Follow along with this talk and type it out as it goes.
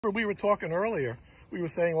We were talking earlier. We were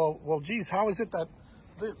saying, well, geez, how is it that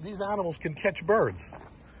these animals can catch birds?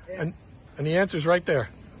 Yeah. And the answer's right there.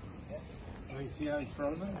 Yeah. Oh, you see how he's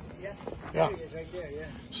frozen? Yeah. Yeah. There he is, right there, yeah.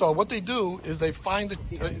 So what they do is they find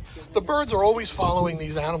the birds are always following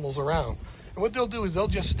these animals around. And what they'll do is they'll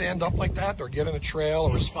just stand up like that, or get in a trail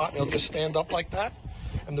or a spot, and they'll just stand up like that.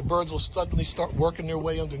 And the birds will suddenly start working their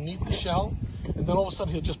way underneath the shell. And then all of a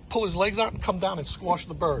sudden he'll just pull his legs out and come down and squash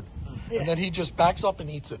the bird. Yeah. And then he just backs up and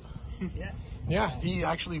eats it. Yeah. Yeah, he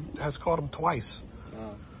actually has caught him twice.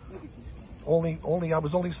 Wow. I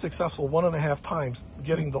was only successful 1.5 times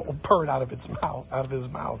getting the bird out of his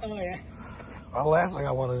mouth. Oh yeah. The last thing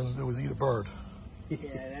I wanted him to do was eat a bird. Yeah,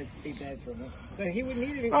 that's pretty bad for him. But he wouldn't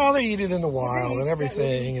eat it. Oh, they eat it in the wild and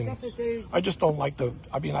everything, and I just don't like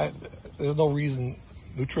there's no reason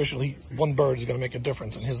nutritionally one bird is going to make a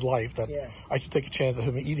difference in his life that I should take a chance of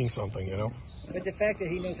him eating something, you know. But the fact that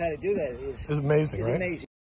he knows how to do that is amazing, right? Amazing.